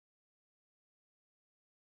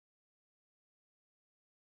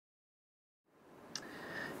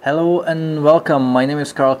Hello and welcome. My name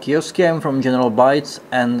is Karl Kioski. I'm from General Bytes,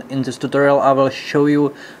 and in this tutorial I will show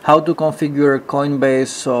you how to configure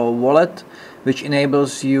Coinbase wallet, which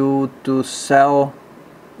enables you to sell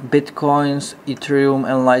Bitcoins, Ethereum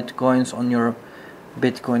and Litecoins on your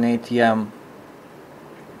Bitcoin ATM.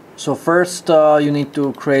 So first you need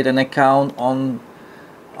to create an account on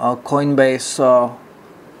Coinbase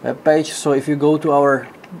webpage. So if you go to our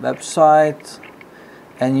website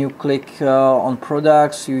and you click on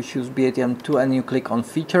products, you choose BATM 2 and you click on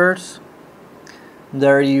features.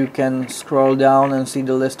 There you can scroll down and see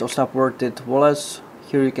the list of supported wallets.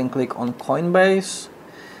 Here you can click on Coinbase.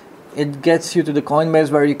 It gets you to the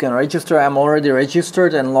Coinbase where you can register. I'm already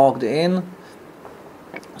registered and logged in.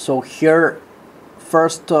 So here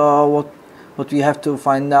first what we have to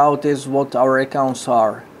find out is what our accounts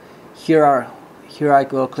are. Here I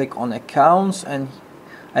will click on accounts and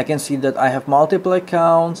I can see that I have multiple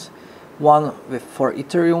accounts, one for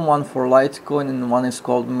Ethereum, one for Litecoin, and one is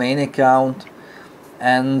called main account,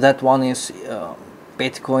 and that one is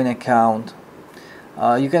Bitcoin account.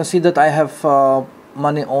 You can see that I have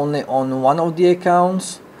money only on one of the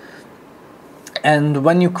accounts, and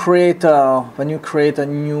when you create a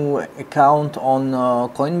new account on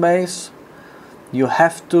Coinbase, you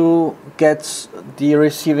have to get the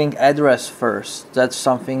receiving address first. That's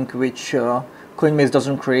something which Coinbase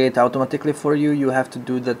doesn't create automatically for you. You have to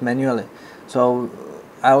do that manually. So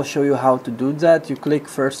I'll show you how to do that. You click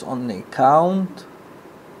first on the account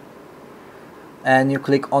and you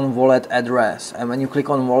click on wallet address, and when you click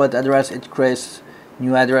on wallet address it creates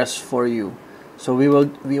new address for you. So we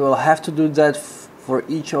will have to do that for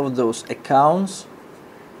each of those accounts.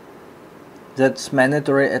 That's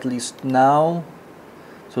mandatory, at least now.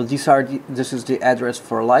 So this is the address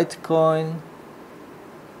for Litecoin,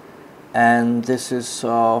 and this is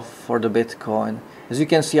for the Bitcoin. As you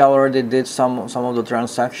can see, I already did some of the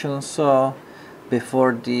transactions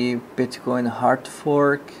before the Bitcoin hard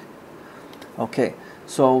fork. Okay,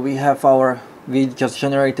 so we just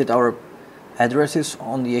generated our addresses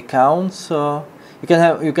on the accounts. You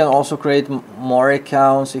can also create more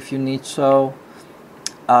accounts if you need so.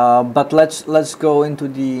 But let's go into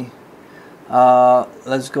the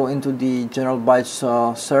General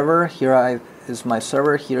Bytes server. Here is my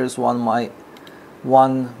server. Here is my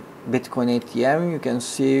one Bitcoin ATM. You can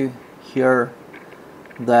see here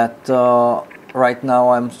that right now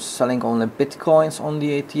I'm selling only Bitcoins on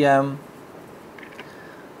the ATM,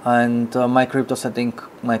 and my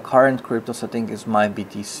current crypto setting is my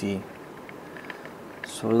BTC.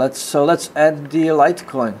 So let's add the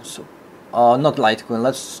Litecoin. So not Litecoin.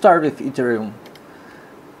 Let's start with Ethereum.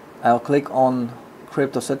 I'll click on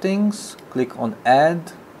crypto settings, click on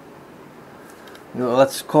add.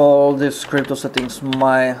 Let's call this crypto settings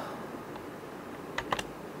my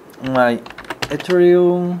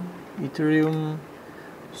Ethereum.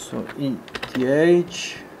 So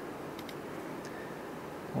ETH.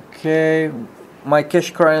 Okay, my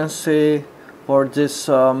cash currency for this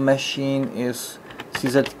machine is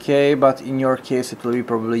CZK, but in your case it will be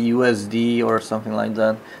probably USD or something like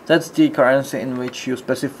that. That's the currency in which you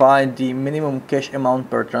specify the minimum cash amount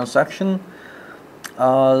per transaction.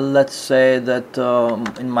 Let's say that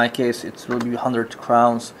in my case it will be 100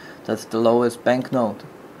 crowns. That's the lowest banknote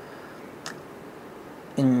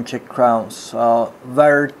in Czech crowns.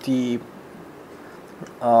 Where the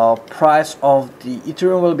price of the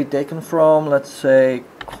Ethereum will be taken from, let's say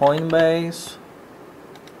Coinbase,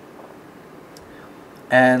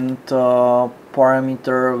 and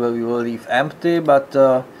parameter we will leave empty, but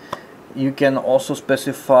you can also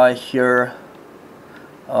specify here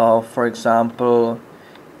for example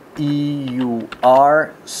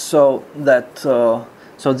EUR, so that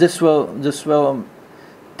this will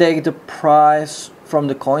take the price from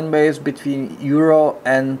the Coinbase between Euro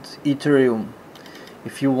and Ethereum.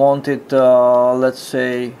 If you wanted let's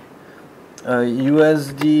say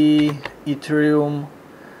USD Ethereum,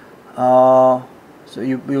 so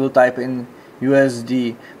you will type in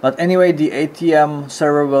USD, but anyway the ATM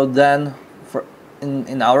server will then,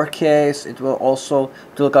 in our case, it will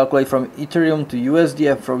calculate from Ethereum to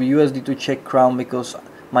USD and from USD to Czech crown, because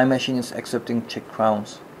my machine is accepting Czech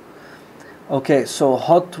crowns. Okay, so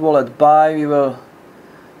hot wallet buy, we will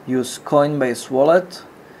use Coinbase wallet.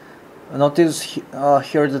 Notice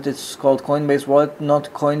here that it's called Coinbase wallet,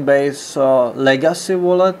 not Coinbase legacy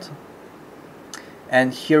wallet.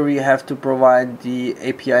 And here we have to provide the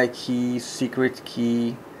API key, secret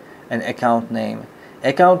key, and account name.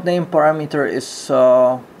 Account name parameter is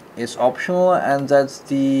optional, and that's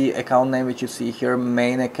the account name which you see here,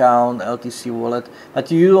 main account, LTC wallet. But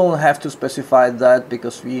you don't have to specify that,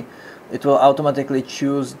 because it will automatically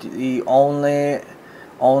choose the only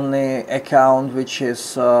only account which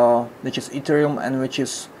is Ethereum and which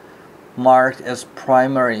is marked as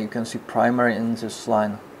primary. You can see primary in this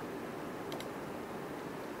line.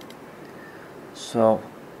 So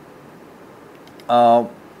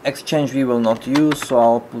exchange we will not use, so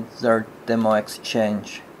I'll put their demo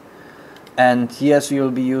exchange. And yes,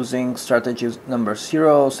 you'll be using strategy number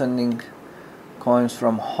 0, sending coins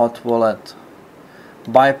from hot wallet.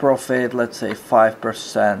 Buy profit, let's say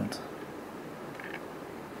 5%.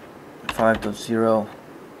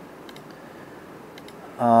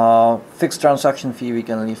 5.0. Fixed transaction fee we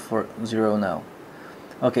can leave for 0 now.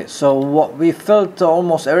 Okay, so what we filled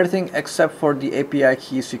almost everything except for the API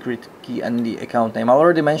key, secret key, and the account name. I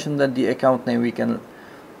already mentioned that the account name we don't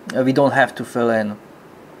have to fill in.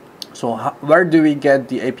 So where do we get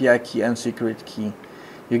the API key and secret key?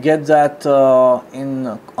 You get that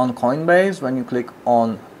on Coinbase when you click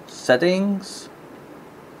on settings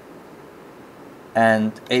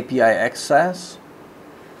and API access.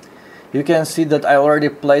 You can see that I already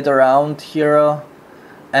played around here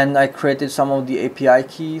and I created some of the API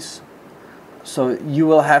keys. So you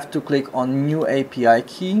will have to click on new API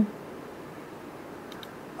key.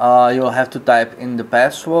 You'll have to type in the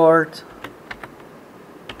password.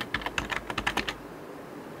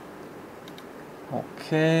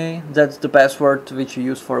 Okay, that's the password which you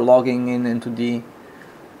use for logging in into the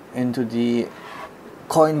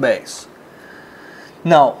Coinbase.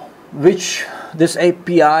 Now, this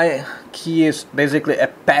API key is basically a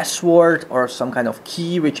password or some kind of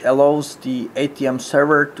key which allows the ATM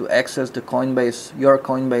server to access the your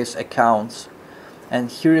Coinbase accounts.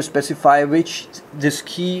 And here you specify which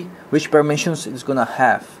permissions it's gonna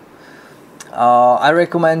have. I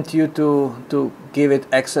recommend you to give it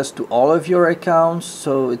access to all of your accounts,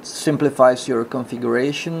 so it simplifies your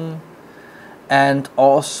configuration. And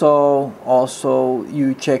also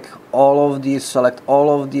you check select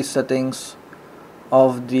all of these settings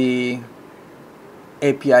of the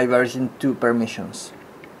API version 2 permissions.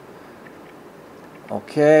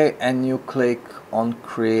 Okay, and you click on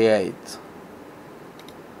create.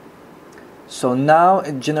 So now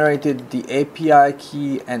it generated the API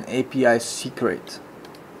key and API secret.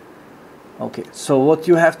 Okay, so what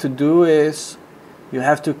you have to do is you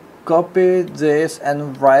have to copy this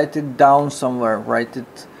and write it down somewhere.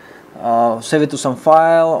 Save it to some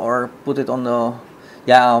file or put it into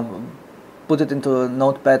a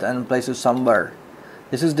notepad and place it somewhere.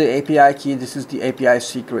 This is the API key, this is the API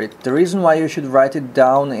secret. The reason why you should write it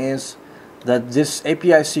down is that this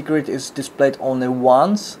API secret is displayed only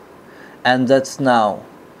once, and that's now.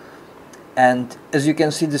 And as you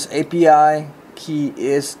can see, this API key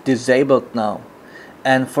is disabled now.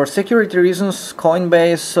 And for security reasons,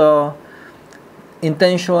 Coinbase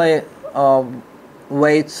intentionally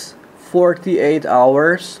waits 48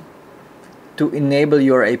 hours to enable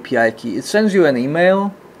your API key. It sends you an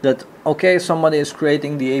email that, okay, somebody is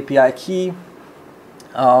creating the API key,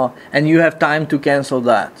 and you have time to cancel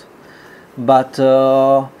that. But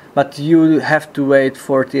you have to wait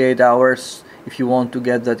 48 hours if you want to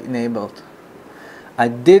get that enabled. I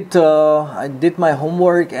did my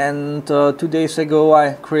homework, and 2 days ago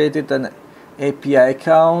I created an API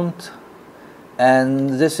account,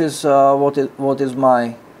 and this is what is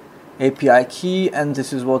my API key, and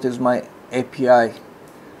this is what is my API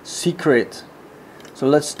secret. So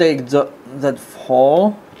let's take that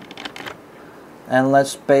file and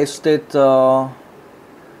let's paste it over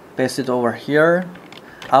here.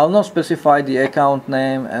 I'll not specify the account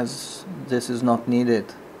name as this is not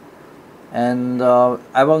needed. And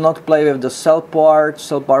I will not play with the sell part.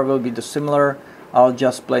 Sell part will be the similar. I'll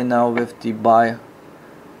just play now with the buy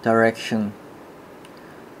direction.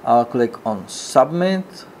 I'll click on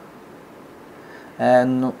submit,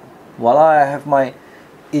 and voila, I have my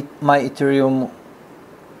Ethereum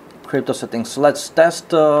crypto settings. So let's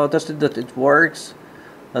test it that it works.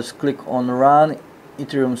 Let's click on run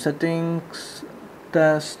Ethereum settings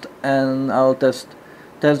test, and I'll test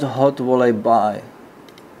the hot wallet buy.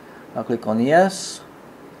 I'll click on yes,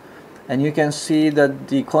 and you can see that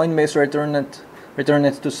the Coinbase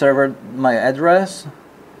returned to server my address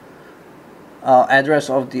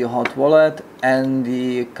of the hot wallet and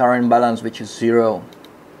the current balance, which is 0.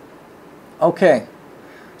 Okay,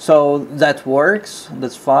 so that works,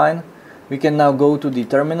 that's fine. We can now go to the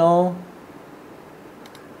terminal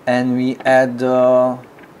and we add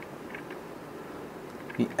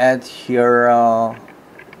here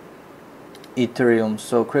Ethereum.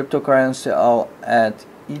 So cryptocurrency, I'll add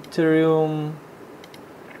Ethereum,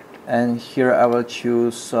 and here I will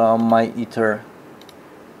choose my Ether,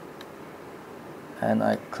 and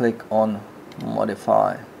I click on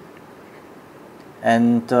modify.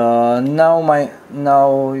 And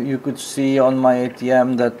now you could see on my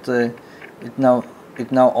ATM that it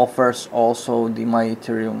now offers also the my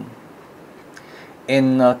Ethereum.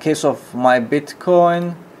 In case of my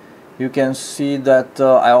Bitcoin, you can see that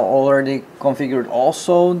I already configured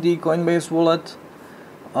also the Coinbase wallet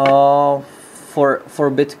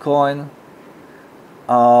for Bitcoin,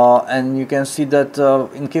 and you can see that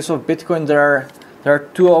in case of Bitcoin there are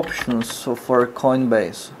two options for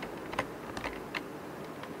Coinbase.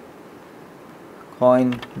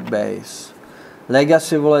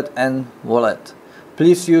 Legacy wallet and wallet.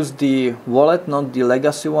 Please use the wallet, not the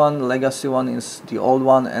legacy one. The legacy one is the old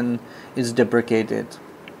one and is deprecated.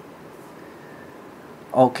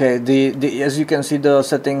 Okay, as you can see, the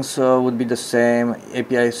settings would be the same: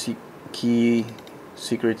 API key,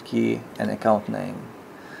 secret key, and account name.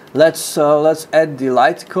 Let's add the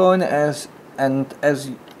Litecoin, as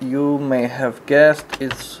you may have guessed,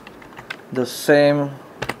 it's the same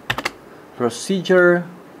procedure.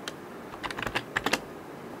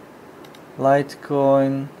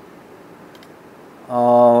 Litecoin,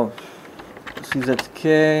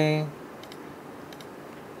 CZK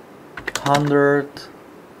 100.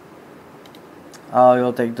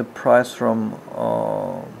 We'll take the price from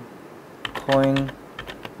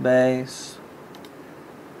Coinbase.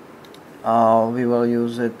 We will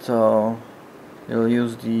use it. We'll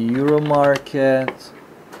use the Euro market.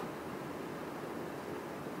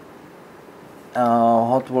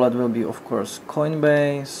 Hot wallet will be, of course,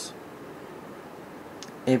 Coinbase.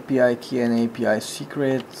 API key and API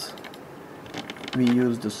secret, we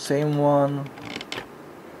use the same one.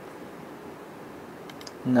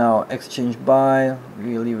 Now exchange buy,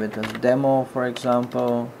 we leave it as demo, for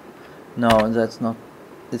example. No, it's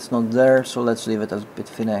not there, so let's leave it as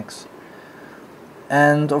Bitfinex.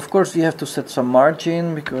 And of course we have to set some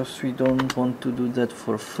margin because we don't want to do that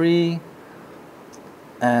for free.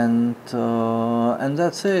 And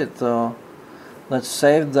that's it. Let's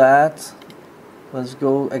save that. Let's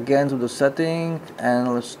go again to the setting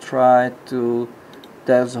and let's try to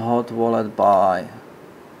test hot wallet buy.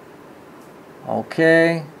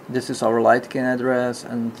 Okay, this is our Litecoin address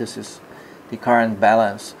and this is the current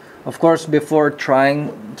balance. Of course, before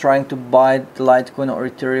trying to buy the Litecoin or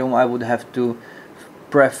Ethereum, I would have to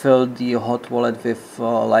pre-fill the hot wallet with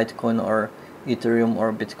Litecoin or Ethereum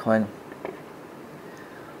or Bitcoin.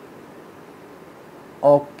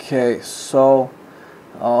 Okay, so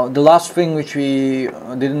the last thing which we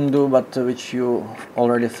didn't do, but which you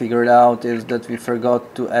already figured out, is that we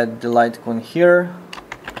forgot to add the Litecoin here.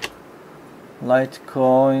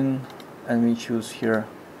 Litecoin, and we choose here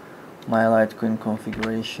my Litecoin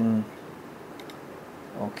configuration.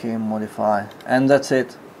 Okay, modify, and that's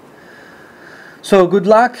it. So good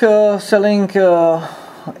luck selling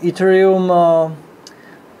Ethereum.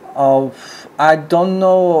 I don't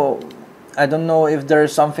know if there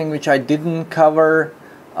is something which I didn't cover.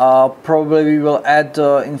 Probably we will add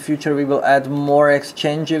in future. We will add more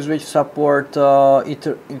exchanges which support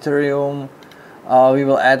Ethereum. We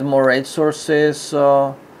will add more rate sources.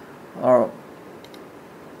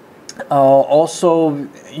 Also,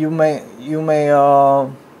 you may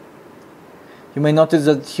notice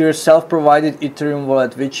that here self-provided Ethereum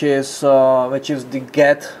wallet, which is the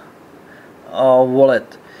Get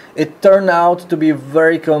wallet. It turned out to be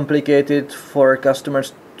very complicated for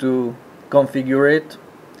customers to configure it,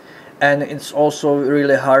 and it's also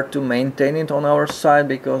really hard to maintain it on our side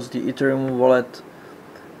because the Ethereum wallet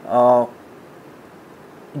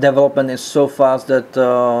development is so fast that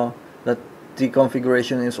that the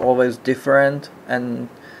configuration is always different, and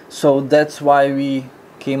so that's why we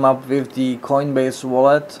came up with the Coinbase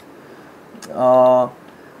wallet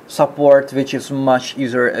support, which is much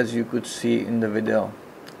easier, as you could see in the video.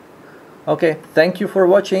 Okay, thank you for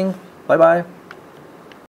watching. Bye bye.